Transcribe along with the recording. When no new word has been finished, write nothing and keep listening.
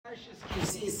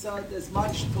Kisisa, there's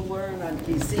much to learn on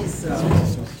Kisisa.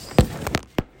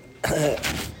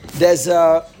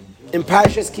 In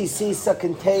Parshas Kisisa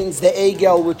contains the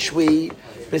Egel, which we,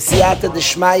 B'siyata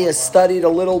D'Shmaya, studied a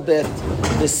little bit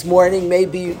this morning.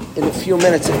 Maybe in a few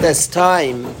minutes if there's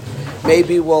time,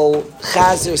 maybe we'll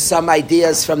chazer some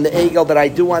ideas from the Egel that I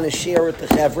do want to share with the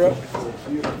Chevra.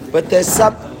 But there's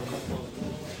Haftarah,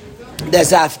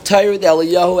 the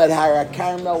Eliyahu at Har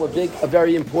Carmel, a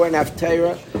very important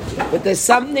Haftarah. But there's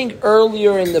something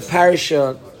earlier in the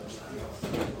parasha.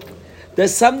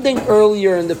 There's something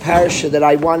earlier in the parasha that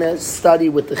I want to study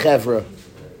with the Chevra.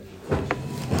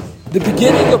 The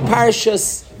beginning of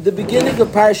Parshas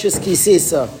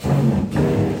Kisisa.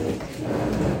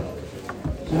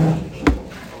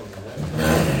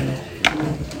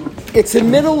 It's the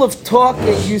middle of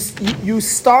talking. You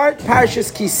start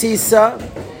Parshas Kisisa.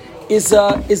 Is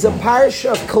a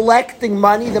parasha of collecting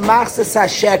money, the Machzas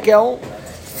HaShekel,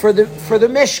 for the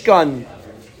Mishkan.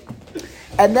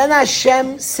 And then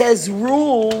Hashem says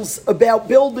rules about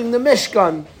building the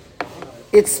Mishkan.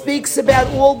 It speaks about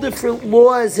all different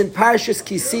laws in Parshas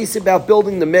Kisis about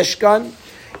building the Mishkan.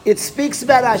 It speaks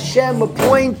about Hashem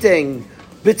appointing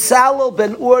B'Tzalel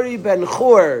ben Uri ben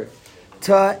Chur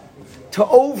to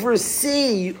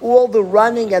oversee all the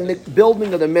running and the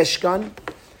building of the Mishkan.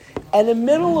 And in the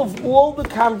middle of all the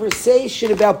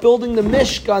conversation about building the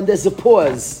Mishkan, there's a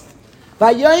pause.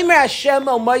 Vayomer Hashem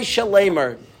el Moshe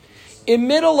Lamer. In the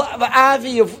middle of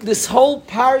Avi of this whole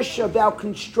parsha about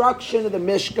construction of the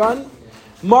Mishkan,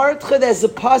 Martcha, there's a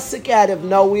pasuk out of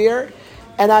nowhere,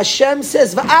 and Hashem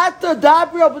says, V'ata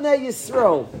dabra b'nei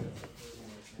Yisrael.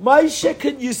 Moshe,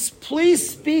 could you please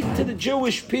speak to the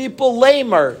Jewish people,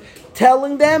 Lamer,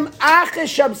 telling them, Ache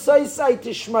shabsoisai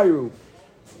tishmaru.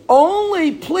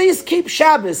 Only please keep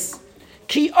Shabbos.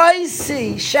 Ki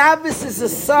oisi, Shabbos is a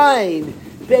sign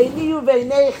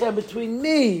between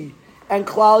me and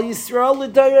Klal Yisrael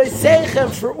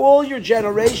l'dorosechem, for all your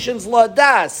generations,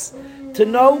 ladas, to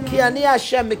know ki ani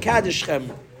Hashem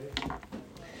mekadoshchem.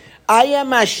 I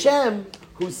am Hashem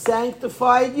who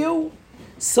sanctified you,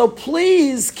 so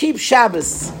please keep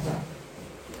Shabbos.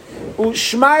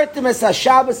 U'shmartem es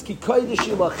haShabbos ki kodesh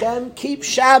ilachem. Keep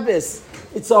Shabbos.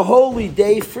 It's a holy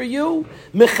day for you.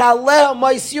 Mechaleh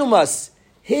ma'is yumas.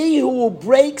 He who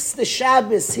breaks the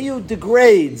Shabbos, he who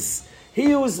degrades,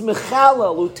 he who is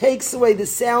mechalel, who takes away the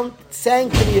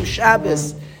sanctity of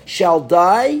Shabbos, shall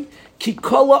die. Ki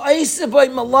kol ha'oseh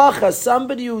malacha.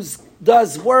 Somebody who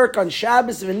does work on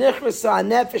Shabbos, v'nichrasa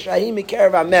nefesh ahim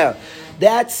mikerav hameh,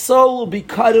 that soul will be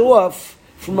cut off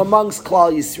from amongst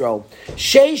Klal Yisrael.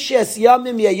 Sheishes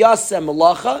yamim yayaseh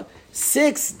malacha.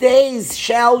 6 days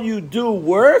shall you do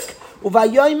work. On the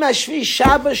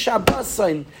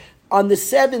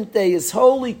 7th day is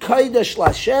holy. Kodesh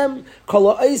Lashem.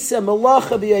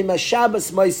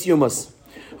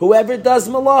 Whoever does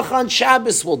malach on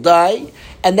Shabbos will die.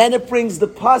 And then it brings the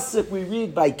pasuk we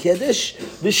read by Kiddush.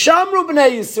 V'shamru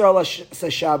b'nei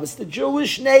Yisrael Shabbos. The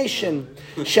Jewish nation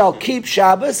shall keep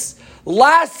Shabbos.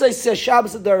 Lasei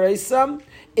Shabbos d'oraisa,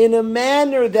 in a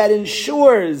manner that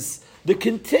ensures the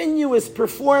continuous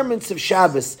performance of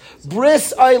Shabbos.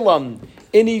 Bris Olam,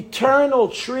 an eternal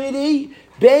treaty,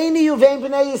 Beini uvein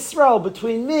b'nei Yisrael,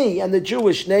 between me and the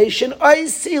Jewish nation.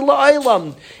 Oisi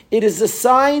la'olam, it is a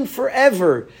sign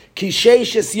forever. Ki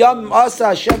sheishes yamim asa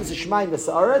Hashem z'shmayim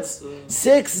v'sa'aretz.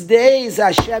 6 days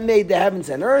Hashem made the heavens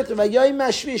and earth. V'yoyim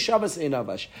hashvi Shabbos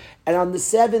einavash. And on the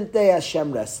 7th day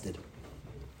Hashem rested.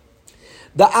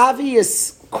 The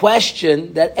obvious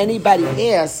question that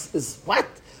anybody asks is, what?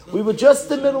 We were just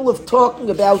in the middle of talking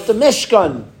about the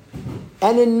Mishkan.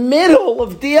 And in the middle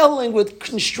of dealing with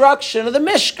construction of the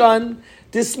Mishkan,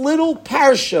 this little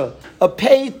parsha, a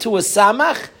pay to a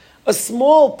samach, a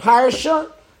small parsha,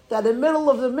 that in the middle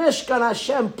of the Mishkan,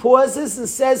 Hashem pauses and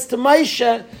says to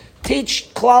Moshe, teach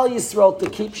Klal Yisrael to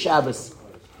keep Shabbos.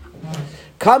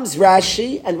 Comes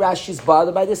Rashi, and Rashi's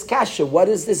bothered by this kasha. What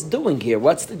is this doing here?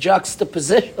 What's the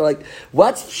juxtaposition? Like,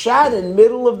 what's pshat in the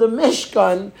middle of the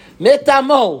Mishkan?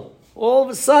 Mitamo. All of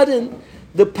a sudden,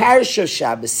 the parasha of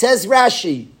Shabbos. Says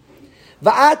Rashi,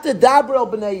 Va'ata dabra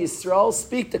b'nei Yisrael,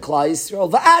 speak to Klal Yisrael.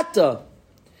 Va'ata,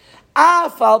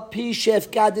 afal pi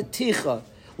shefgadeticha,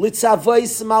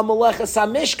 litzavois mal melechas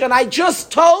haMishkan. I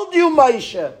just told you,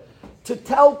 Moshe, to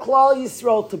tell Klal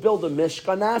Yisrael to build a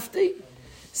Mishkan after.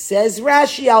 Says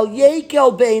Rashi, al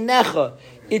yekel beinecha,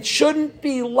 it shouldn't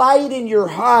be light in your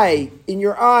eyes,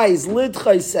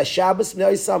 lidchais Shabbos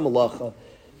v'noisa malacha.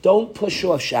 Don't push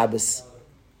off Shabbos.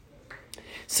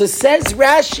 So says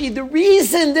Rashi, the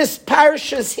reason this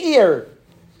parasha is here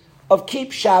of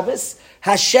keep Shabbos,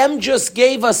 Hashem just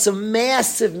gave us a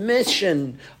massive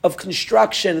mission of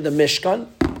construction of the Mishkan.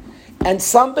 And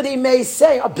somebody may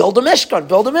say, oh, build a Mishkan,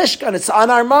 build a Mishkan. It's on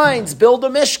our minds, build a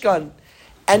Mishkan.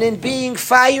 And in being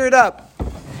fired up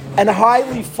and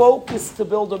highly focused to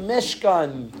build a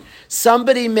Mishkan,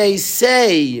 somebody may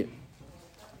say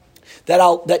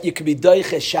that you could be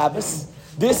Doiche Shabbos.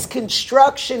 This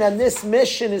construction and this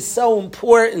mission is so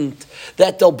important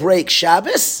that they'll break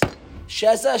Shabbos.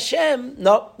 Shez Hashem,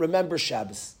 no, remember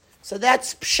Shabbos. So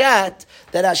that's pshat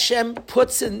that Hashem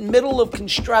puts in the middle of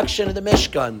construction of the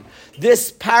Mishkan.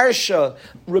 This parsha,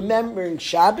 remembering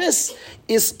Shabbos,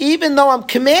 is even though I'm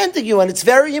commanding you, and it's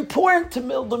very important to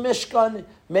build the Mishkan,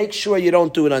 make sure you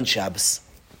don't do it on Shabbos.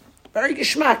 Very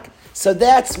geschmack. So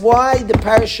that's why the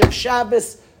parsha of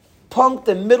Shabbos punked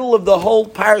the middle of the whole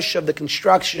parsha of the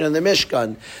construction of the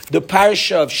Mishkan. The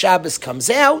parsha of Shabbos comes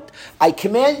out. I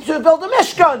command you to build a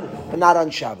Mishkan, but not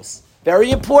on Shabbos.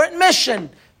 Very important mission.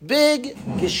 Big,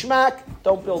 geschmack,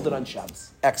 don't build it on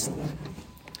Shabbos. Excellent.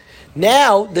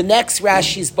 Now, the next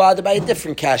Rashi is bothered by a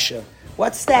different kasha.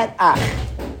 What's that ach?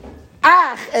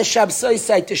 Ach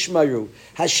eshabsoisai tishmaru.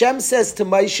 Hashem says to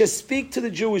Moshe, speak to the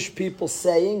Jewish people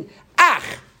saying,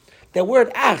 ach. The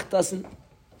word ach doesn't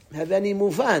have any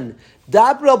muvan.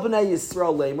 Dabra b'nai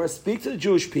Yisrael lemer, speak to the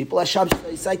Jewish people,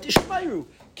 eshabsoisai tishmaru.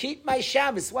 Keep my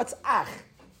Shabbos. What's ach?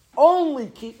 Only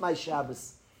keep my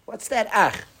Shabbos. What's that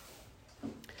ach?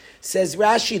 Says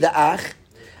Rashi the ach,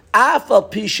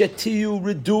 afal pishatiu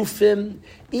redufim,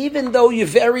 even though you're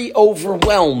very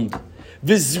overwhelmed,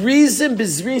 vizrizim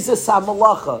bizriza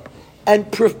samalacha,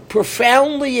 and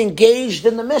profoundly engaged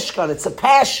in the Mishkan. It's a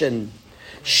passion.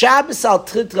 Shabbos al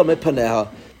tritra mepaneha.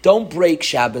 Don't break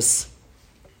Shabbos.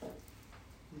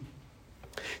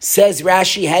 Says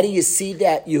Rashi, how do you see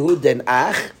that Yehud and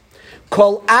ach?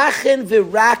 Kol achen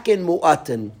v'raken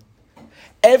mu'aten.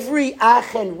 Every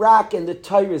ach and rak in the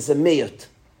Torah is a miyut.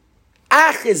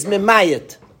 Ach is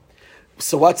mimayit.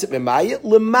 So what's it mimayit?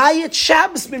 Lemayit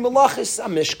Shabbos mimalachis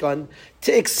amishkan.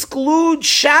 To exclude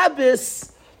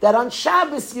Shabbos, that on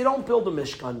Shabbos you don't build a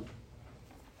Mishkan.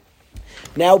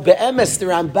 Now, be'emes, the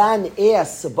Ramban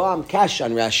asks Sabam Kash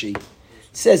on Rashi. It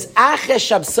says, ach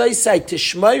eshabsoisai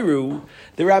tishmeiru.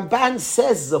 The Ramban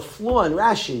says the flaw in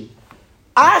Rashi.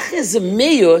 Ach is a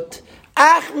miyut.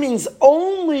 Ach means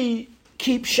only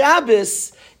keep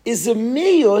Shabbos is a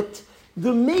miyut.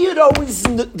 The miyut always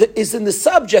is in the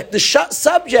subject. The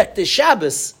subject is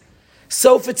Shabbos.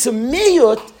 So if it's a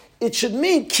miyut, it should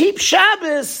mean keep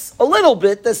Shabbos a little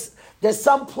bit. There's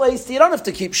some place you don't have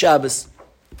to keep Shabbos.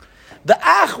 The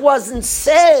ach wasn't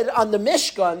said on the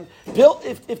Mishkan.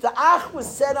 If the ach was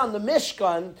said on the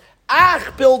Mishkan,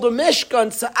 ach build a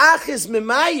Mishkan, so ach is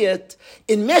mimayit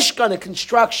in Mishkan, a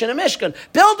construction of Mishkan.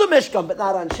 Build a Mishkan, but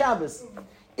not on Shabbos.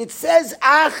 It says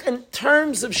ach in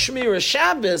terms of Shmira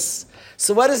Shabbos.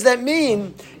 So what does that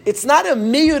mean? It's not a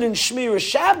miyud in Shmira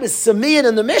Shabbos, it's a miyud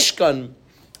in the Mishkan.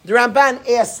 The Ramban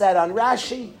asks that on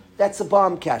Rashi. That's a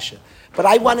bomb kasha. But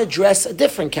I want to address a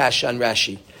different kasha on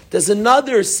Rashi. There's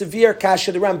another severe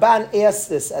kasha. The Ramban asks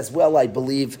this as well, I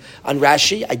believe, on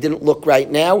Rashi. I didn't look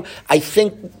right now. I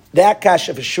think that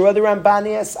kasha for sure the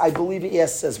Ramban asks. I believe he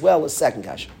asks as well a second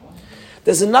kasha.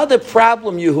 There's another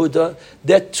problem, Yehuda,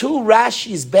 that two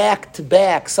Rashis back to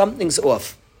back, something's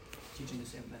off. Teaching the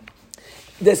same thing.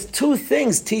 There's two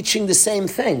things teaching the same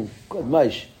thing. Good,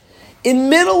 Moshe. In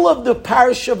middle of the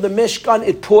parasha of the Mishkan,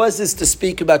 it pauses to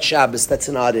speak about Shabbos. That's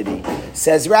an oddity.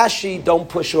 Says Rashi, don't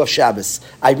push off Shabbos.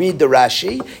 I read the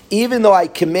Rashi. Even though I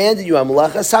commanded you,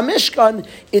 Amalachas HaMishkan,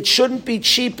 it shouldn't be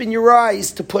cheap in your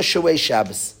eyes to push away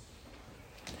Shabbos.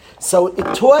 So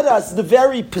it taught us the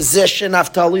very position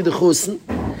of Tali the Chusen.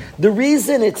 The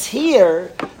reason it's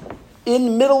here, in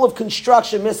the middle of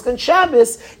construction, Mishkan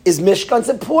Shabbos, is Mishkan's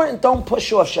important. Don't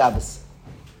push off Shabbos.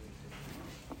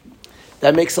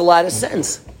 That makes a lot of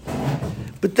sense.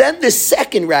 But then the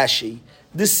second Rashi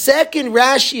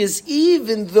is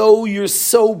even though you're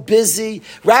so busy,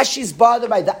 Rashi's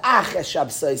bothered by the ach,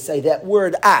 say that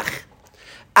word ach.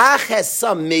 Ach has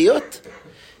some miyut.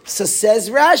 So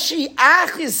says Rashi,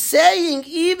 ach is saying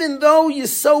even though you're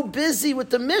so busy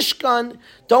with the Mishkan,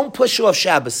 don't push off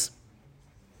Shabbos.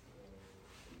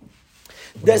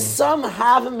 There's some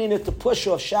havamina to push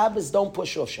off Shabbos, don't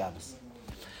push off Shabbos.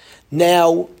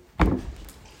 Now,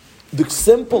 the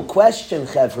simple question,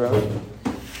 Chevra,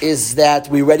 is that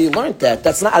we already learned that.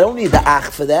 That's not. I don't need the ach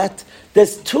for that.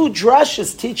 There's two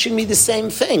drushes teaching me the same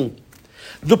thing.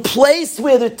 The place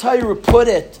where the Torah put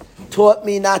it taught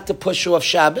me not to push off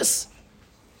Shabbos.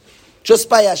 Just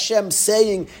by Hashem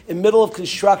saying in the middle of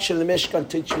construction of the Mishkan,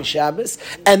 teach me Shabbos.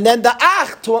 And then the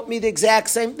ach taught me the exact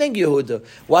same thing, Yehuda.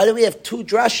 Why do we have two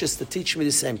drushes to teach me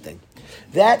the same thing?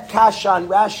 That kasha on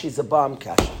Rashi is a bomb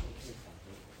kasha.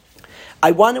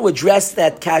 I want to address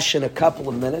that kasha in a couple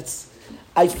of minutes.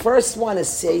 I first want to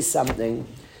say something,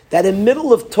 that in the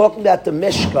middle of talking about the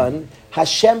Mishkan,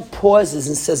 Hashem pauses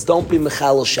and says, don't be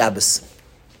Mechalel Shabbos.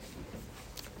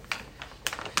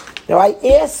 Now I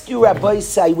ask you, Rabbi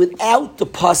Isai, without the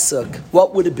pasuk,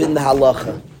 what would have been the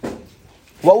halacha?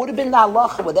 What would have been the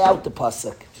halacha without the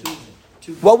pasuk?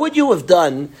 What would you have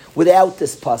done without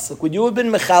this pasuk? Would you have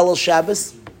been Mechalel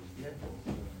Shabbos?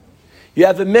 You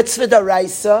have a mitzvah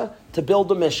d'oraisa to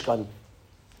build a Mishkan.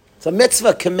 It's a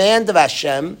mitzvah, command of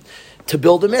Hashem, to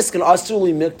build a Mishkan.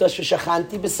 Asuli mikdash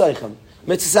v'shachanti b'soichem.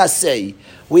 Mitzvah say.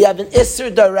 We have an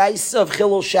Isser d'oraisa of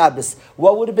Chilul Shabbos.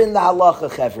 What would have been the halacha,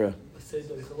 Chevra?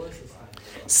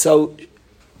 So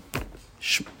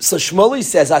Shmuley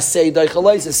says, Asay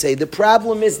doichalois asay. The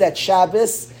problem is that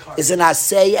Shabbos is an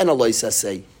Asay and a lois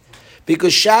Asay.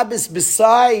 Because Shabbos,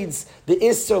 besides the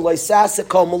Isser loisasa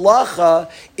kol malacha,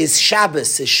 is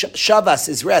Shabbos, is Shabbos,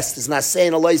 is rest, is an Asay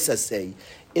and a lois Asay.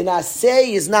 In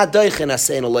Asay is not doich in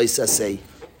Asay and a lois Asay.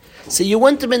 So you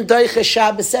wouldn't have been doich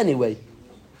Shabbos anyway.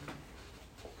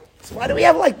 So why do we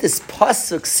have like this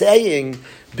pasuk saying,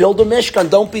 build a Mishkan,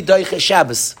 don't be doich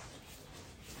Shabbos?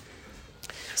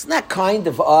 Isn't that kind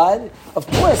of odd? Of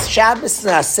course, Shabbos is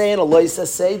an Asay and a lois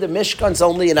Asay. The Mishkan's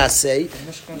only an Asay. The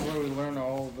Mishkan's where we learn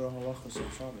all the halachas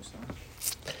of Shabbos.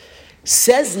 Huh?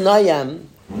 Says Nayam,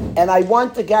 and I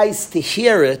want the guys to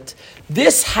hear it,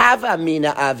 this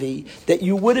Havamina Avi, that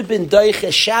you would have been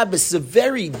Doiche Shabbos, is a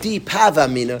very deep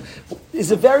Havamina, is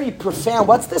a very profound.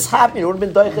 What's this happening? It would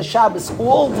have been Doiche Shabbos.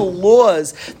 All the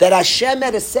laws that Hashem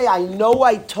had to say, I know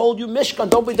I told you,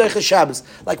 Mishkan, don't be Doiche Shabbos.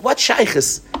 Like, what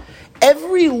shaykhs?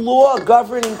 Every law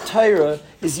governing Torah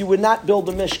is you would not build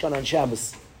a Mishkan on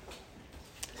Shabbos.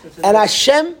 And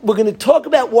Hashem, we're going to talk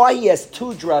about why he has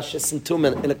two drashas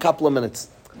in a couple of minutes.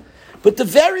 But the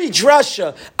very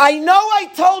drasha, I know I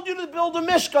told you to build a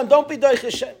Mishkan, don't be doich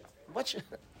Hashem. What?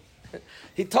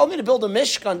 He told me to build a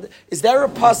Mishkan. Is there a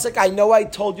pasuk, I know I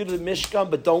told you to the Mishkan,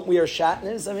 but don't wear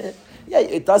shatnez? I mean, yeah,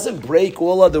 it doesn't break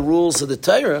all of the rules of the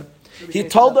Torah. He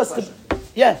told us to,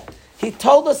 he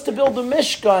told us to build a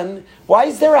Mishkan. Why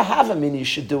is there a Havamin you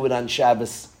should do it on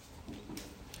Shabbos?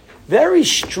 Very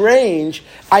strange.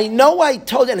 I know I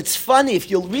told you, and it's funny, if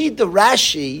you'll read the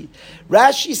Rashi,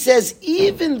 Rashi says,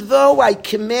 even though I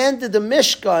commanded the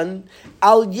Mishkan,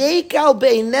 al yekal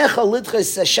beinecha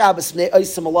lidches Shabbos bnei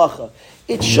oisem malacha.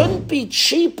 It shouldn't be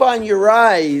cheap on your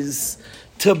eyes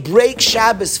to break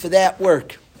Shabbos for that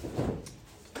work.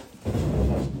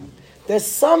 There's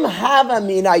some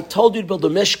Havamin, I told you to build a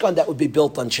Mishkan that would be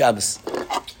built on Shabbos.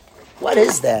 What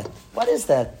is that? What is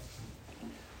that?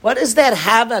 What does that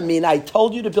Havamin? I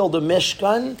told you to build a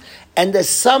Mishkan, and there's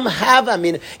some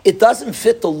Havamin. It doesn't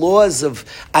fit the laws of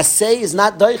Asay is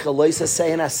not Doicha, Lois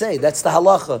Asay and Asay. That's the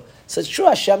halacha. So it's true,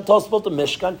 Hashem told us to build a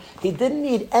Mishkan. He didn't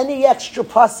need any extra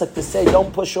pasuk to say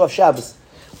don't push off Shabbos.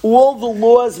 All the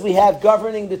laws we have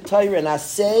governing the Torah and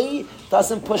Asay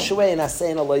doesn't push away in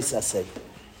Asay and Lois Asay.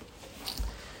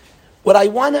 What I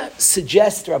want to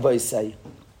suggest, Rabbi Isai,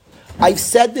 I've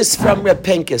said this from Reb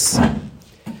Pincus.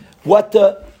 What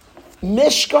the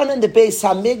Mishkan and the Beis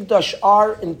Hamikdash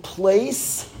are in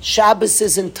place, Shabbos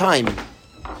is in time.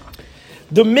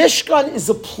 The Mishkan is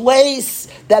a place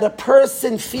that a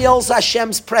person feels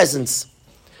Hashem's presence.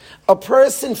 A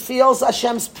person feels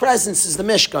Hashem's presence is the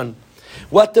Mishkan.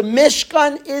 What the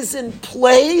Mishkan is in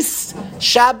place,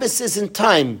 Shabbos is in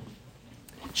time.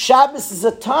 Shabbos is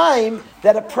a time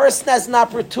that a person has an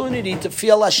opportunity to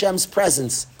feel Hashem's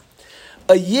presence.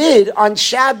 A Yid on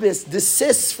Shabbos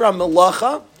desists from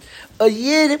Melacha. A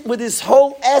Yid with his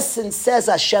whole essence says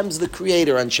Hashem's the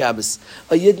creator on Shabbos.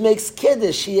 A Yid makes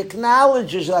Kiddush. He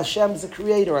acknowledges Hashem's the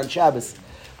creator on Shabbos.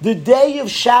 The day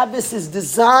of Shabbos is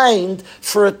designed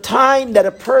for a time that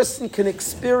a person can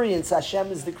experience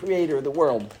Hashem is the creator of the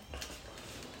world.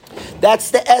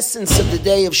 That's the essence of the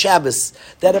day of Shabbos,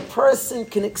 that a person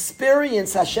can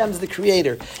experience Hashem's the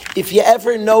creator. If you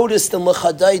ever noticed in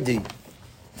L'Chadaydi,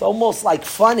 it's almost like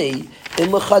funny, in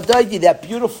L'Chadaydi, that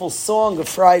beautiful song of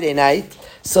Friday night,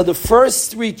 so the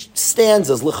first three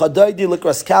stanzas, L'Chadaydi,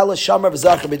 Likras Kala, Shamar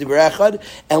V'Zachar B'Divrei Echad,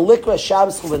 and Likras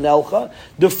Shabbos L'Nelcha,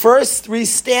 the first three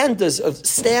stanzas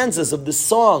of the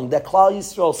song that Klal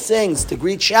Yisrael sings to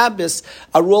greet Shabbos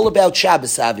are all about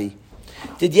Shabbos, Avi.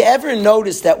 Did you ever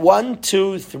notice that 1,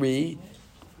 2, 3,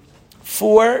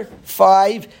 4,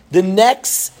 5, the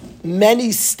next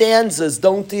many stanzas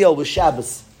don't deal with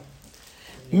Shabbos?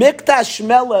 Mikdash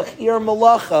Melech Ir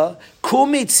Malacha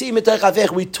Kumitzi Mitach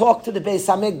Avech. We talk to the Beis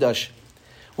Hamikdash.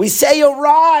 We say,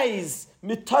 arise,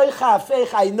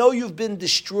 I know you've been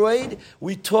destroyed.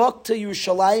 We talk to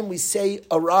Yerushalayim, we say,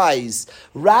 arise.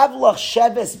 Ravlach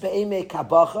Sheves be'emei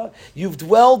kabacha. You've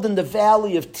dwelled in the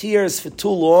valley of tears for too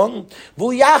long.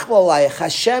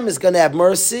 Hashem is going to have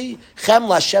mercy.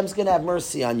 Hashem is going to have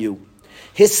mercy on you.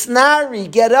 Hisnari,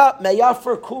 get up.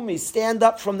 Meyafer kumi, stand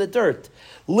up from the dirt.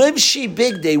 Livshi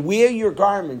bigday, wear your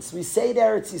garments. We say to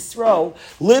Eretz Yisrael,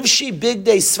 Livshi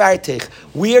bigday svartech,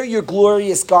 wear your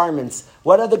glorious garments.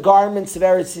 What are the garments of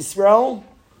Eretz Yisrael?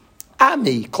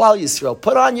 Ami, Klal Yisrael.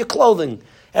 Put on your clothing.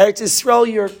 Eretz Yisrael,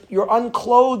 you're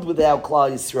unclothed without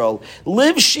Klal Yisrael.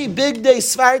 Livshi bigday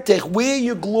svartech, wear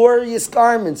your glorious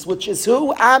garments, which is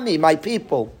who? Ami, my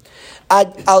people.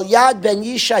 Al Yad ben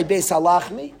Yishai beis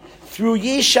Halachmi, through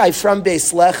Yishai from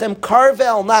Beis Lechem,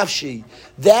 Karvel Nafshi,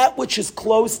 that which is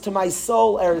close to my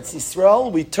soul, Eretz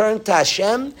Yisrael, we turn to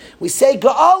Hashem, we say,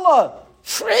 Ga'ala,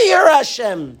 free her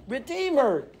Hashem,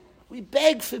 Redeemer. We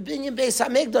beg for Binyan Beis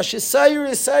HaMikdash,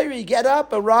 Yisayri, get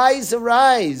up, arise,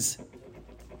 arise.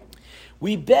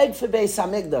 We beg for Beis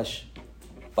HaMikdash.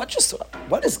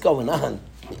 What is going on?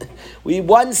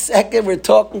 1 second we're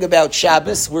talking about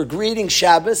Shabbos, we're greeting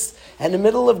Shabbos, and in the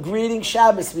middle of greeting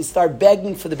Shabbos, we start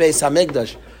begging for the Beis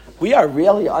HaMikdash. We are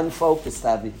really unfocused,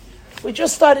 Avi. We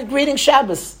just started greeting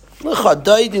Shabbos. We're in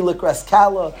the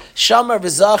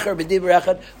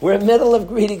middle of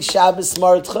greeting Shabbos,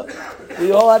 Martcha.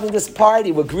 We're all having this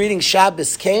party. We're greeting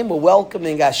Shabbos came, we're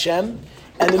welcoming Hashem.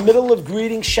 And in the middle of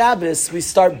greeting Shabbos, we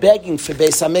start begging for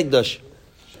Beis HaMikdash.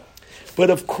 But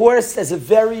of course, there's a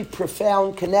very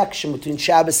profound connection between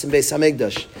Shabbos and Beis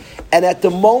HaMikdash. And at the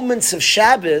moments of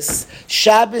Shabbos,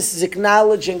 Shabbos is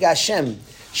acknowledging Hashem.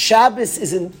 Shabbos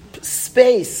is in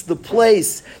space, the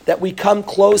place that we come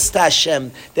close to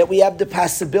Hashem, that we have the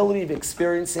possibility of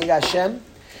experiencing Hashem.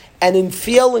 And in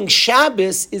feeling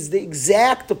Shabbos is the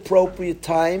exact appropriate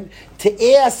time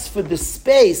to ask for the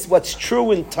space. What's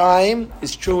true in time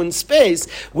is true in space.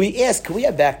 We ask, can we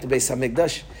have back to Beis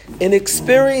HaMikdash? In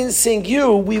experiencing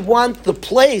you, we want the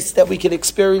place that we can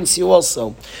experience you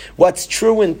also. What's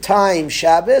true in time,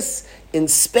 Shabbos, in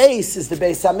space is the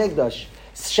Beis HaMikdash.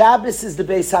 Shabbos is the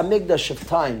Beis HaMikdash of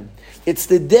time. It's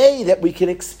the day that we can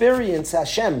experience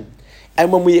Hashem.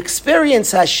 And when we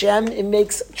experience Hashem, it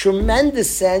makes tremendous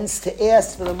sense to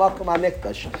ask for the Makom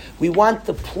HaMikdash. We want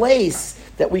the place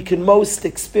that we can most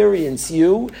experience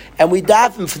you, and we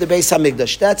daven for the Beis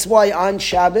HaMikdash. That's why on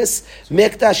Shabbos,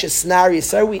 Mikdash is Snar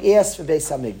Yisrael, we ask for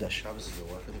Beis HaMikdash. Shabbos is the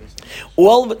work of the Beis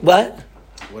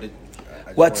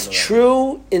HaMikdash? What's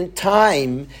true in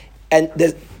time, and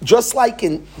just like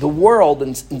in the world,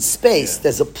 in space,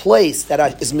 there's a place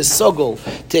that is misogol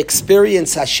to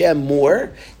experience Hashem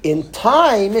more. In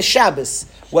time is Shabbos.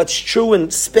 What's true in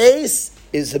space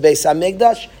is the Beis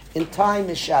HaMikdash. In time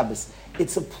is Shabbos.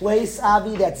 It's a place,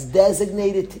 Avi, that's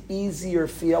designated to easier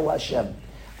feel Hashem.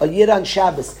 A Yid on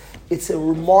Shabbos. It's a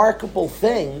remarkable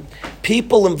thing.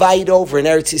 People invite over. In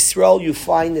Eretz Yisrael, you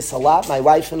find this a lot. My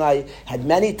wife and I had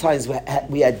many times,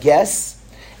 we had guests.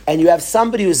 And you have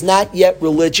somebody who's not yet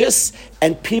religious,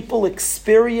 and people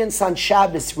experience on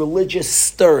Shabbos religious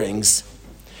stirrings.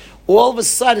 All of a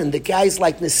sudden, the guy's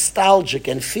like nostalgic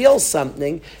and feels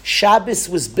something. Shabbos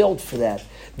was built for that.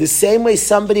 The same way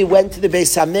somebody went to the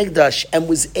Beis HaMikdash and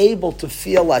was able to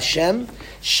feel Hashem,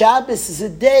 Shabbos is a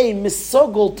day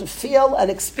misogol to feel and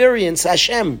experience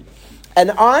Hashem.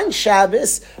 And on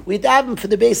Shabbos, we daven for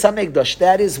the Beis HaMikdash.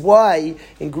 That is why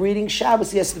in greeting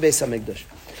Shabbos, yes, the Beis HaMikdash.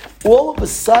 All of a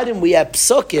sudden, we have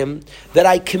psukim that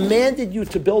I commanded you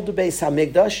to build a Beis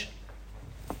HaMikdash.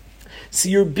 So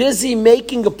you're busy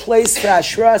making a place for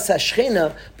Ashras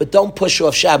Hashchina, but don't push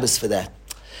off Shabbos for that.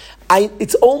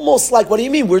 It's almost like, what do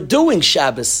you mean? We're doing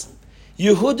Shabbos.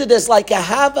 Yehuda, there's like a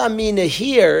Havamina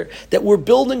here that we're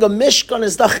building a Mishkan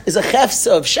is a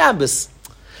chefsa of Shabbos.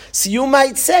 So you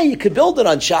might say you could build it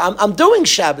on Shabbos. I'm doing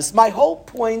Shabbos. My whole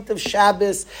point of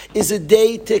Shabbos is a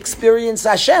day to experience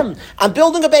Hashem. I'm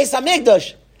building a Beis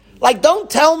HaMikdash. Like, don't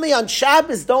tell me on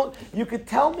Shabbos, you could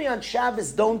tell me on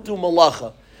Shabbos, don't do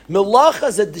Malacha. Malacha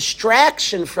is a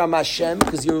distraction from Hashem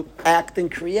because you're acting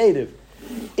creative.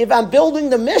 If I'm building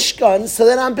the Mishkan, so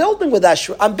then I'm building with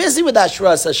Ashra. I'm busy with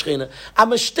Ashras Hashchina.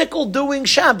 I'm a shtickle doing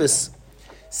Shabbos.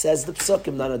 Says the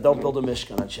Psukim, no, don't build a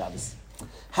Mishkan on Shabbos.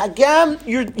 Hagam,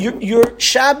 your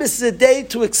Shabbos is a day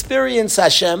to experience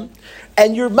Hashem,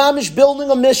 and your mamish building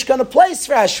a mishkan, a place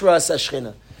for Ashras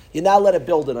Hashchina. You're not allowed to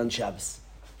build it on Shabbos.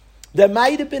 There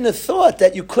might have been a thought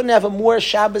that you couldn't have a more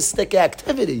Shabbos-stick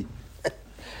activity.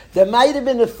 There might have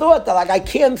been a thought that, like, I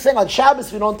can't think on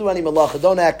Shabbos we don't do any malacha,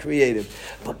 don't act creative.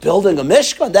 But building a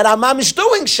mishkan, that I'm mamish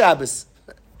doing Shabbos.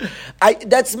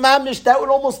 That's mamish, that would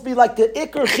almost be like the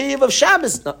ikar chiyuv of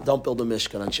Shabbos. No, don't build a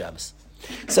mishkan on Shabbos.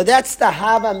 So that's the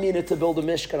Hava Mina to build a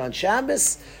Mishkan on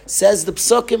Shabbos. Says the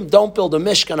Psukim, don't build a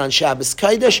Mishkan on Shabbos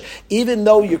Kodesh, even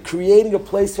though you're creating a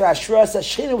place for Ashras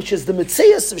Hashchina, which is the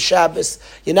Metzias of Shabbos,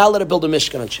 you're not allowed to build a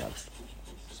Mishkan on Shabbos.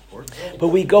 But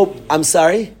we go, I'm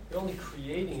sorry? You're only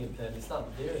creating it then, it's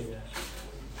not there yet.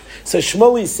 So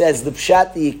Shmuley says the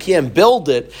pshat that you can't build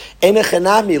it,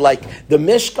 enechanami, like the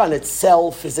Mishkan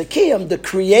itself is a kiyam, the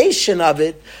creation of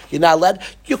it, you're not allowed.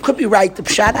 You could be right, the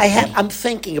pshat, I'm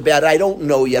thinking about it, I don't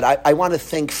know yet, I want to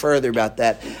think further about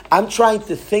that. I'm trying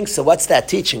to think, so what's that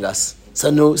teaching us?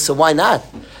 So why not?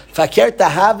 Fakir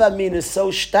Tahava mean is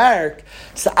so stark.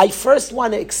 So I first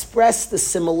want to express the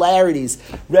similarities.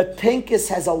 Reb Pincus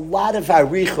has a lot of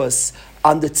arichos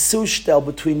on the tzushtel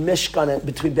between Mishkan and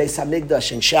between Beis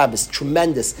Hamikdash and Shabbos.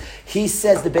 Tremendous. He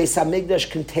says the Beis Hamikdash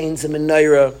contains a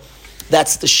menorah.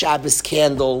 That's the Shabbos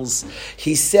candles.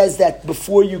 He says that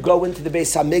before you go into the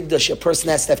Beis Hamikdash, a person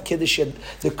has to have Kiddush,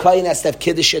 the Kohen has to have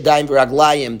Kiddush Yadayim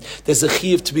V'Raglayim. There's a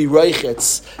chiyuv to be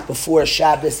roichetz before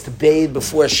Shabbos, to bathe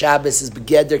before Shabbos is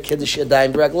begeder Kiddush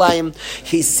Yadayim V'Raglayim.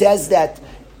 He says that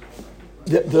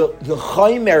the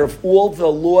chaymer of all the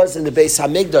laws in the Beis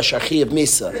Hamikdash are chiyuv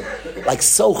misa, like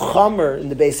so chamer in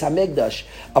the Beis Hamikdash.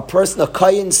 A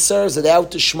kohen serves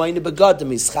without the shmeina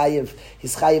begadim. He's chayiv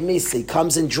misa. He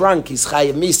comes in drunk. He's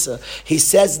chayiv misa. He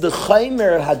says the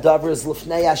chaymer hadavar is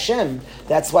lifnei Hashem.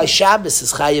 That's why Shabbos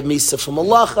is chayiv misa from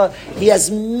malacha. He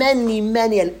has many,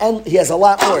 and he has a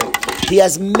lot more. He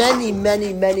has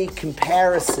many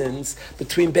comparisons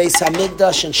between Beis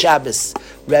Hamikdash and Shabbos.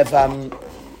 Rev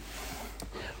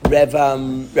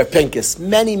Pincus.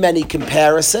 Many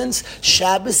comparisons.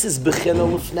 Shabbos is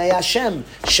Bechina L'fnei Hashem.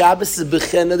 Shabbos is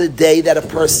Bechina, the day that a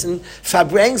person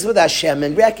fabrangs with Hashem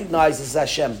and recognizes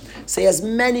Hashem. So he has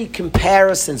many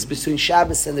comparisons between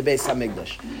Shabbos and the Beis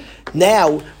Hamikdash.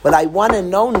 Now, what I want to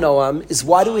know, Noam, is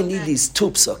why do we need these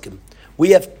two psukim? We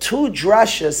have two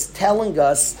drashas telling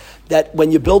us that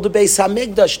when you build a Beis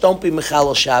Hamikdash, don't be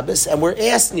Mechalel Shabbos, and we're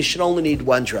asking you should only need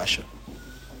one drasha.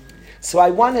 So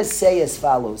I want to say as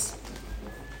follows.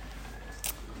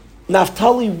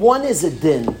 Naftali, one is a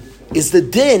din. Is the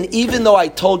din, even though I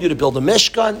told you to build a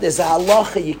Mishkan, there's a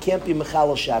halacha, you can't be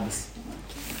Mechalel Shabbos.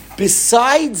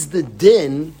 Besides the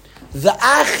din, the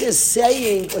ach is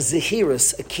saying a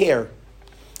zehiris, a care.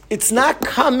 It's not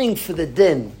coming for the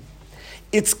din.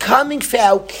 It's coming for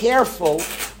how careful,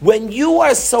 when you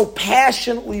are so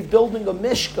passionately building a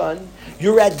Mishkan,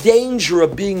 you're at danger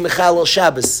of being Mechalel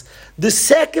Shabbos. The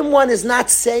second one is not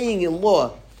saying in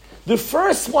law. The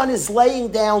first one is laying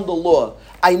down the law.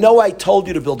 I know I told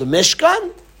you to build a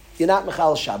Mishkan, you're not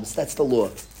Mechalel Shabbos, that's the law.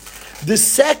 The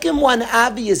second one,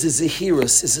 Avi, is a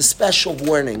zehirus, is a special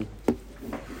warning.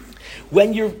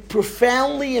 When you're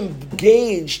profoundly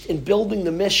engaged in building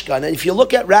the Mishkan, and if you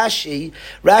look at Rashi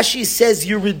says,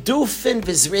 you're redufin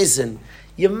vizrizin,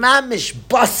 you're mamish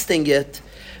busting it,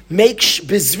 make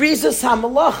bizrizas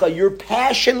hamalacha, you're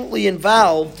passionately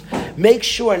involved, make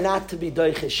sure not to be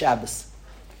doiche Shabbos.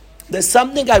 There's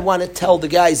something I want to tell the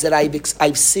guys that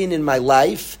I've seen in my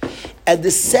life, and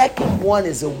the second one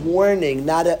is a warning,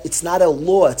 it's not a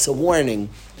law, it's a warning.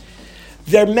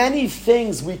 There are many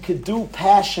things we could do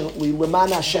passionately,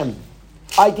 L'man Hashem.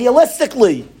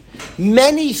 Idealistically,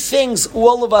 many things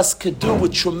all of us could do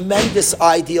with tremendous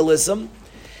idealism,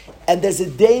 and there's a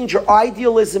danger.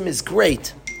 Idealism is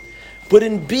great, but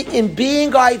in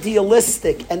being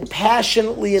idealistic and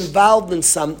passionately involved in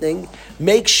something,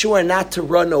 make sure not to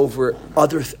run over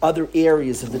other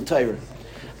areas of the Torah.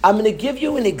 I'm going to give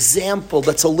you an example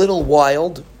that's a little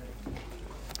wild.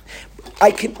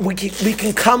 We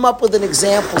can come up with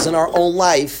examples in our own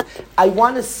life. I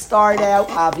want to start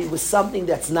out, Avi, with something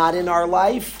that's not in our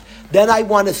life. Then I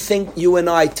want to think, you and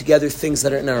I, together, things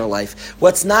that are in our life.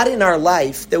 What's not in our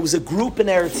life, there was a group in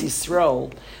Eretz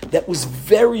Yisrael that was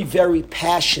very, very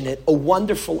passionate, a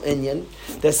wonderful inyan.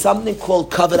 There's something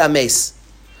called Kavod Ames,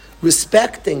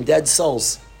 respecting dead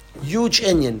souls. Huge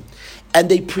inyan. And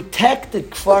they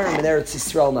protected Kfarim in Eretz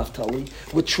Yisrael, Naftali,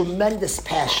 with tremendous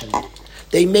passion.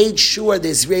 They made sure the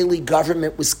Israeli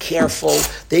government was careful.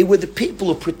 They were the people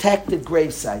who protected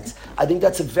gravesites. I think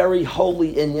that's a very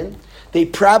holy inyan. They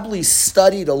probably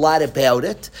studied a lot about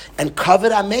it. And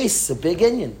Kavod Ames is a big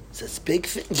inyan. It's a big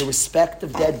thing, the respect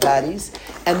of dead bodies.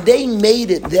 And they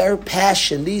made it their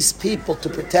passion, these people, to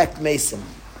protect Mason.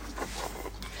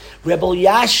 Rebbe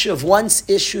Yashiv once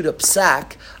issued a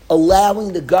psak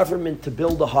allowing the government to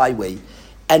build a highway.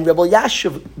 And Rebbe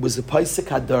Yashiv was the Paisik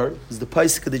Hadar, was the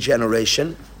Paisik of the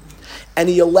generation, and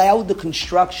he allowed the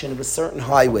construction of a certain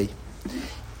highway.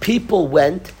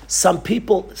 Some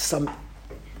people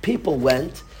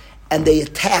went, and they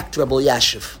attacked Rebbe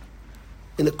Yashiv.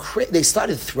 They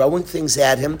started throwing things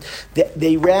at him.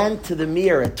 They ran to the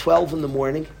mirror at 12 in the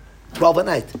morning, 12 at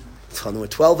night.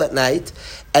 12 at night,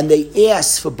 and they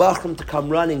asked for Bachram to come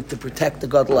running to protect the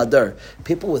Gadol Adar.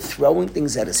 People were throwing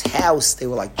things at his house. They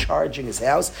were like charging his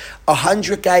house.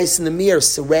 100 guys in the mirror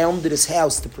surrounded his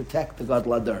house to protect the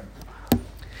Gadol Adar.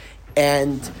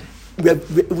 And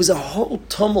it was a whole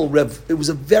tumult. It was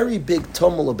a very big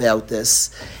tumult about this.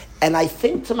 And I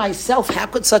think to myself, how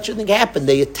could such a thing happen?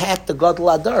 They attacked the Gadol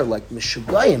Adar like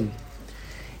Meshugayim.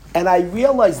 And I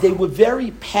realized they were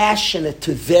very passionate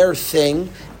to their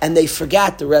thing, and they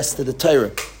forgot the rest of the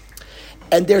Torah.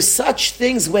 And there's such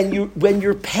things when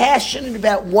you're passionate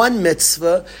about one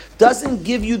mitzvah, doesn't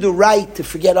give you the right to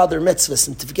forget other mitzvahs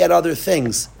and to forget other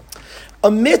things.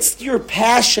 Amidst your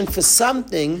passion for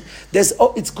something,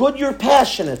 it's good you're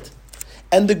passionate.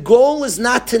 And the goal is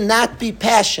not to not be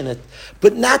passionate,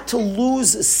 but not to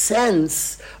lose a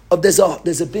sense of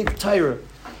there's a big Torah.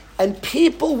 And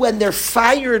people, when they're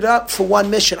fired up for one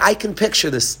mission, I can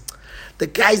picture this. The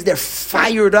guys, they're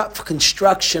fired up for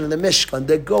construction in the Mishkan.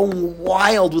 They're going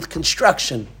wild with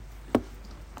construction.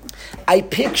 I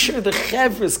picture the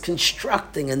Chevras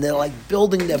constructing, and they're like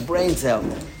building their brains out.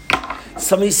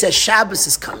 Somebody says, Shabbos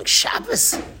is coming.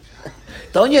 Shabbos?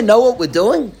 Don't you know what we're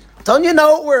doing? Don't you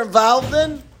know what we're involved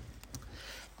in?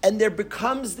 And there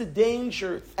becomes the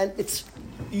danger, and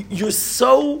you're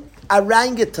so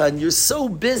orangutan, you're so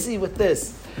busy with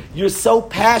this, you're so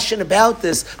passionate about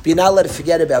this, but you're not allowed to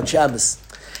forget about Shabbos.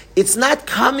 It's not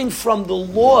coming from the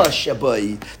law,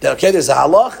 Shabbai. Okay, there's a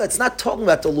halacha. It's not talking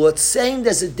about the law. It's saying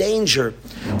there's a danger.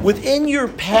 Within your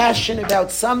passion about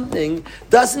something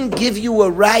doesn't give you a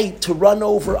right to run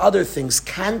over other things.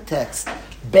 Context,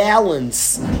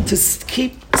 balance, to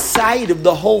keep sight of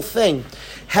the whole thing.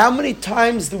 How many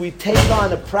times do we take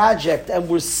on a project and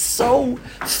we're so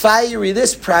fiery,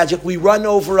 this project, we run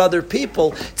over other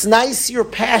people? It's nice you're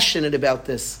passionate about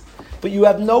this, but you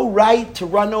have no right to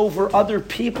run over other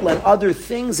people and other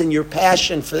things in your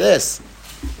passion for this.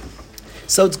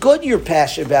 So it's good you're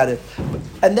passionate about it.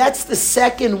 And that's the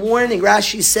second warning.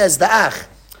 Rashi says, the ach.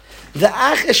 The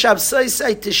ach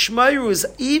eshabsaisai tishmayru is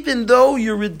even though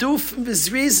you're redufim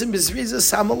b'zrizim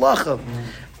hamalacha.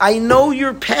 I know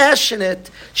you're passionate.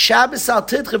 Shabbos al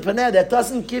tidche paneh. That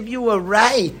doesn't give you a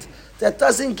right. That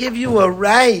doesn't give you a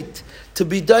right to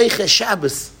be doiche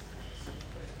Shabbos.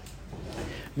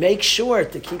 Make sure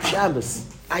to keep Shabbos.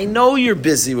 I know you're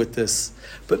busy with this,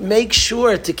 but make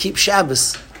sure to keep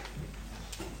Shabbos.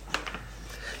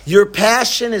 Your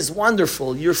passion is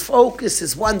wonderful. Your focus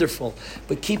is wonderful.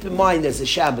 But keep in mind there's a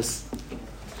Shabbos.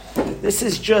 This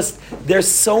is there's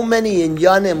so many in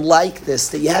Yanim like this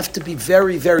that you have to be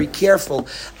very, very careful.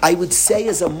 I would say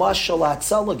as a Mashal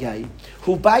Atzala guy,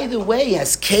 who by the way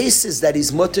has cases that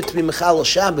he's mutter to be Mechal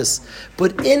Shabbos,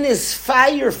 but in his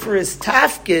fire for his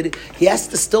tafkid, he has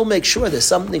to still make sure there's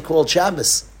something called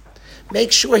Shabbos.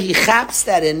 Make sure he chaps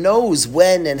that and knows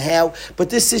when and how. But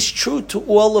this is true to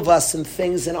all of us in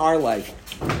things in our life.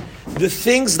 The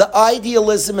things, the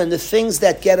idealism and the things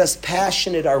that get us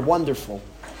passionate are wonderful.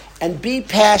 And be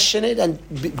passionate and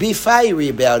be fiery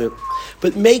about it.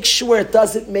 But make sure it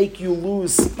doesn't make you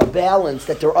lose a balance,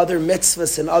 that there are other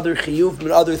mitzvahs and other chiyuv and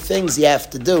other things you have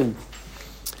to do.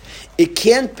 It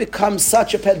can't become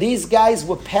such a... These guys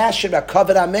were passionate about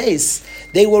Kavod HaMeis.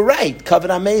 They were right. Kavod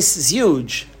HaMeis is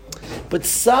huge. But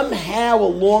somehow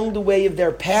along the way of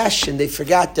their passion, they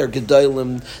forgot their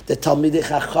Gedolim, their Talmidei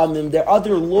Chachamim, their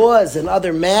other laws and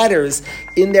other matters.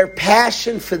 In their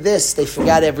passion for this, they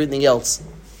forgot everything else.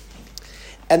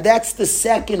 And that's the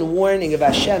second warning of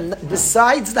Hashem.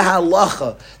 Besides the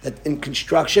halacha, that in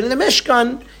construction in the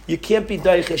Mishkan, you can't be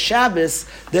Doiche Shabbos,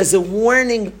 there's a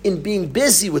warning in being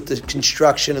busy with the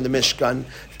construction of the Mishkan.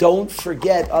 Don't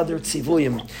forget other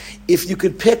tzivuyim. If you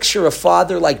could picture a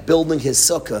father like building his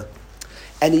sukkah,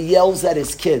 and he yells at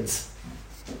his kids,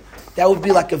 that would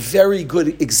be like a very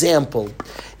good example.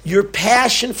 Your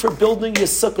passion for building your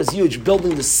sukkah is huge.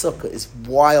 Building the sukkah is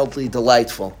wildly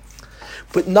delightful.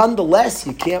 But nonetheless,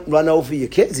 you can't run over your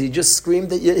kids. You just scream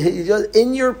that you're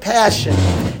in your passion.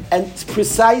 And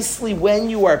precisely when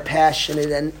you are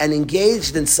passionate and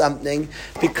engaged in something,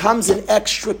 becomes an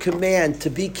extra command to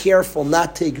be careful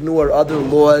not to ignore other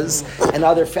laws and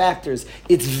other factors.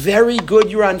 It's very good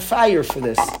you're on fire for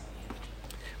this.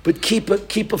 But keep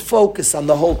a focus on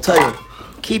the whole Torah.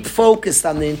 Keep focused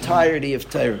on the entirety of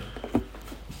Torah.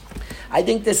 I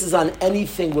think this is on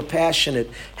anything we're passionate.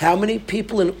 How many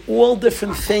people in all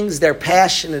different things they're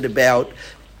passionate about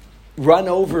run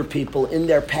over people in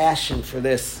their passion for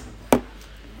this?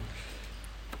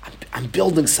 I'm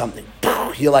building something.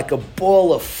 You're like a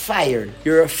ball of fire.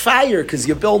 You're a fire because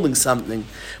you're building something.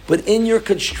 But in your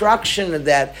construction of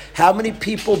that, how many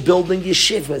people building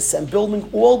yeshivas and building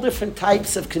all different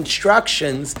types of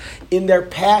constructions in their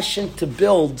passion to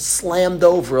build slammed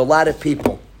over a lot of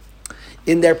people.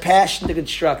 In their passion to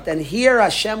construct. And here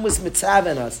Hashem was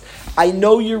mitzaven us. I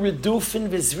know you're redufin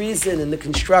v'zrizin in the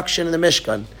construction of the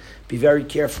Mishkan. Be very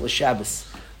careful of Shabbos.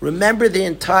 Remember the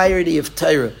entirety of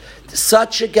Torah.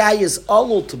 Such a guy is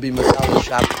alul to be Mekal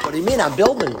Shabbos. What do you mean? I'm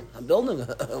building.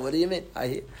 What do you mean?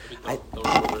 The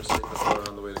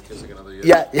on the way to kissing another year.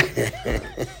 Yeah.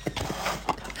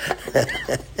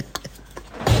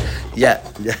 Yeah.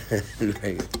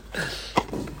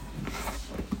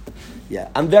 Yeah,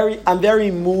 I'm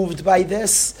very moved by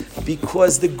this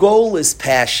because the goal is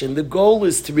passion. The goal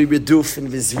is to be redufin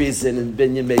v'zrizin in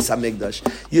Binyan Beis Hamikdash.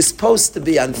 You're supposed to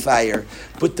be on fire,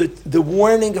 but the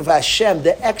warning of Hashem,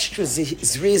 the extra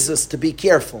zrizus, to be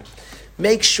careful.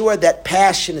 Make sure that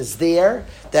passion is there,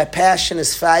 that passion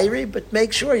is fiery, but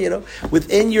make sure,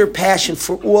 within your passion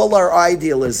for all our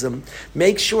idealism,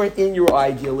 make sure in your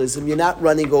idealism you're not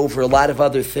running over a lot of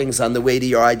other things on the way to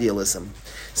your idealism.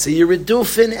 So you're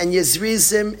redufin and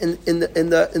yezrizim in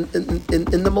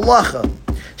the malacha.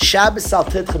 Shabbos al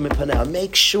tidcha mipaneh.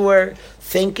 Make sure,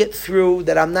 think it through,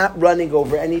 that I'm not running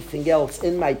over anything else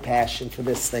in my passion for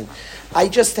this thing. I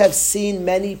just have seen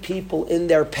many people in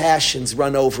their passions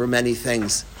run over many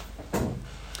things.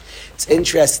 It's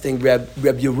interesting, Reb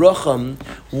Yerucham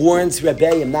warns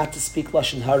Rebbeim not to speak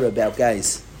Lashon Hara about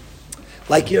guys.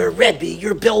 Like you're a Rebbe,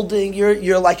 you're building,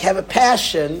 you're like have a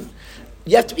passion.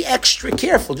 You have to be extra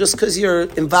careful just because you're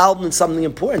involved in something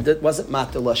important. That wasn't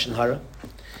Matar Lashon Hara.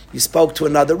 You spoke to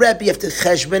another Rebbe, you have to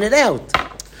cheshbon it out.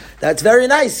 That's very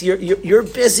nice. You're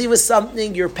busy with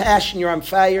something, you're passionate, you're on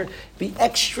fire. Be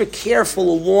extra careful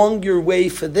along your way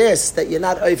for this, that you're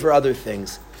not over other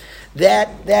things.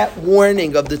 That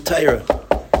warning of the Torah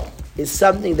is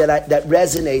something that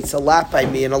resonates a lot by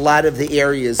me in a lot of the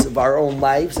areas of our own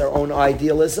lives, our own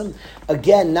idealism.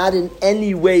 Again, not in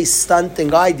any way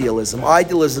stunting idealism.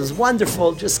 Idealism is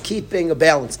wonderful, just keeping a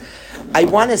balance. I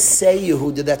want to say,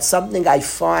 Yehuda, that's something I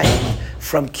find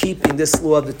from keeping this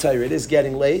law of the Torah. It is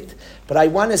getting late, but I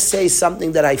want to say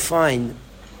something that I find.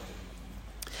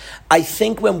 I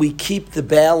think when we keep the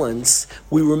balance,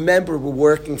 we remember we're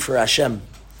working for Hashem.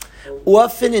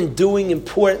 Often in doing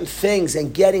important things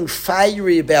and getting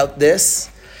fiery about this,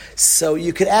 so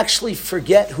you could actually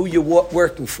forget who you're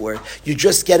working for. You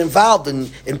just get involved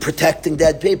in protecting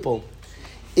dead people.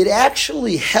 It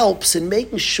actually helps in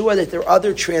making sure that there are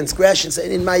other transgressions.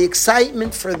 And in my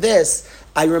excitement for this,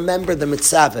 I remember the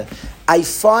mitzvah. I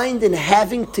find in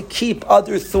having to keep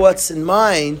other thoughts in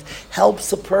mind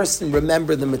helps a person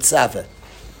remember the mitzvah.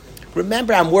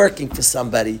 Remember, I'm working for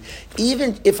somebody.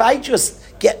 Even if I just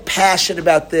get passionate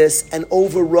about this and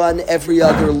overrun every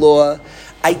other law,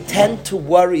 I tend to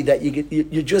worry that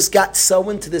you just got so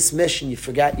into this mission, you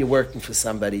forgot you're working for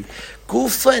somebody.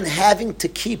 Gufa and having to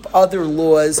keep other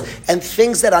laws and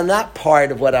things that are not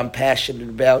part of what I'm passionate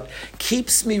about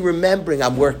keeps me remembering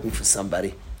I'm working for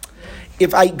somebody.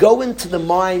 If I go into the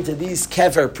minds of these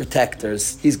kever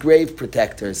protectors, these grave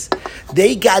protectors,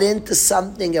 they got into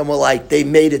something and were like, they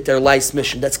made it their life's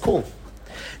mission. That's cool.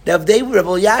 Now, if Rav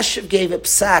Elyashiv gave a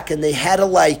psak and they had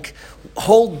to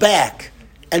hold back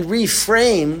and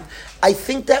reframe, I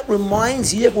think that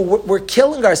reminds you, we're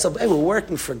killing ourselves. Hey, we're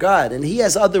working for God, and He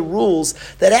has other rules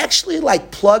that actually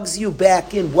plugs you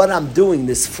back in what I'm doing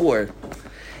this for.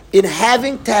 In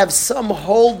having to have some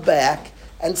holdback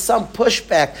and some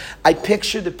pushback, I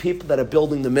picture the people that are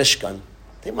building the Mishkan.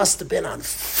 They must have been on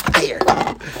fire.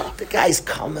 The guy's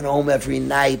coming home every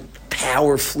night,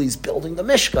 powerfully, he's building the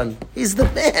Mishkan. He's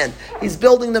the man. He's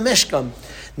building the Mishkan.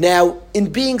 Now,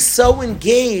 in being so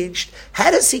engaged,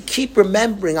 how does he keep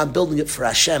remembering, I'm building it for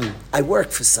Hashem? I work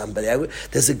for somebody.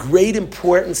 There's a great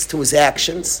importance to his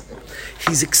actions.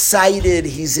 He's excited,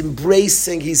 he's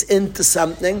embracing, he's into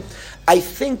something. I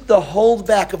think the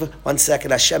holdback of, one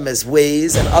second, Hashem has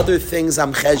ways and other things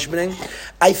I'm cheshboning.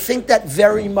 I think that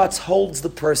very much holds the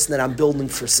person that I'm building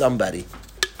for somebody.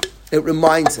 It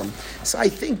reminds him. So I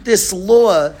think this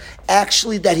law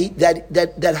actually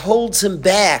that holds him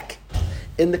back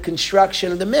in the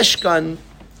construction of the Mishkan,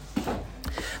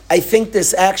 I think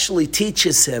this actually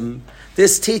teaches him.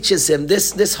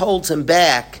 This holds him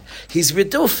back. He's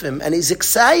redufim and he's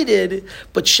excited,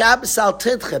 but Shabbos al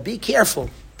tidcha, be careful.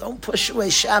 Don't push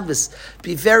away Shabbos.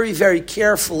 Be very, very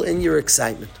careful in your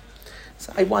excitement.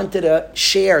 So I wanted to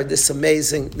share this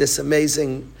amazing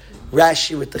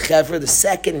Rashi with the Chevra. The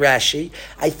second Rashi,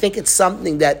 I think it's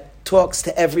something that talks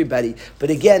to everybody. But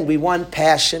again, we want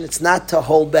passion. It's not to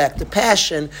hold back the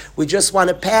passion. We just want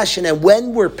a passion. And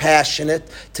when we're passionate,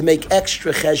 to make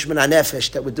extra cheshbon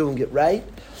hanefesh that we're doing it right.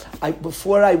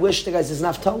 Before I wish the guys, is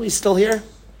Naftali still here?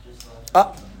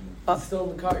 Still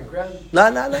in the car. Grab him.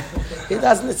 No. He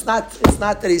doesn't. It's not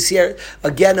that he's here.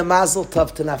 Again, a mazel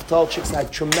tov to Naftalchik. I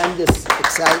have tremendous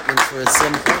excitement for a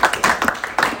simcha.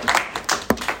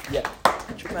 Yeah,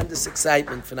 tremendous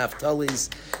excitement for Naftali's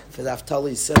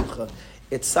simcha.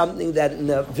 It's something that, in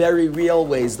a very real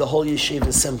ways, the whole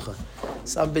yeshiva simcha.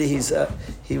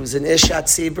 He was an Ishat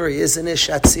Tzibur, he is an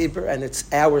Ishat Tzibur, and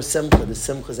it's our simcha. The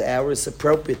simcha is ours. It's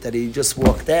appropriate that he just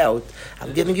walked out.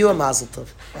 I'm giving you a mazel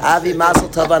tov. Avi mazel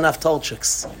tov on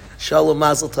Naftolchiks. Shalom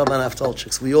mazel tov on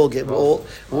Naftolchiks. We're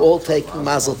all taking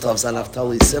mazel tovs on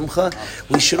Naftali's simcha.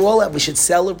 We should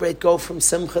celebrate, go from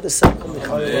simcha to simcha.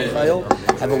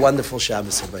 Have a wonderful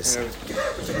Shabbos, everybody.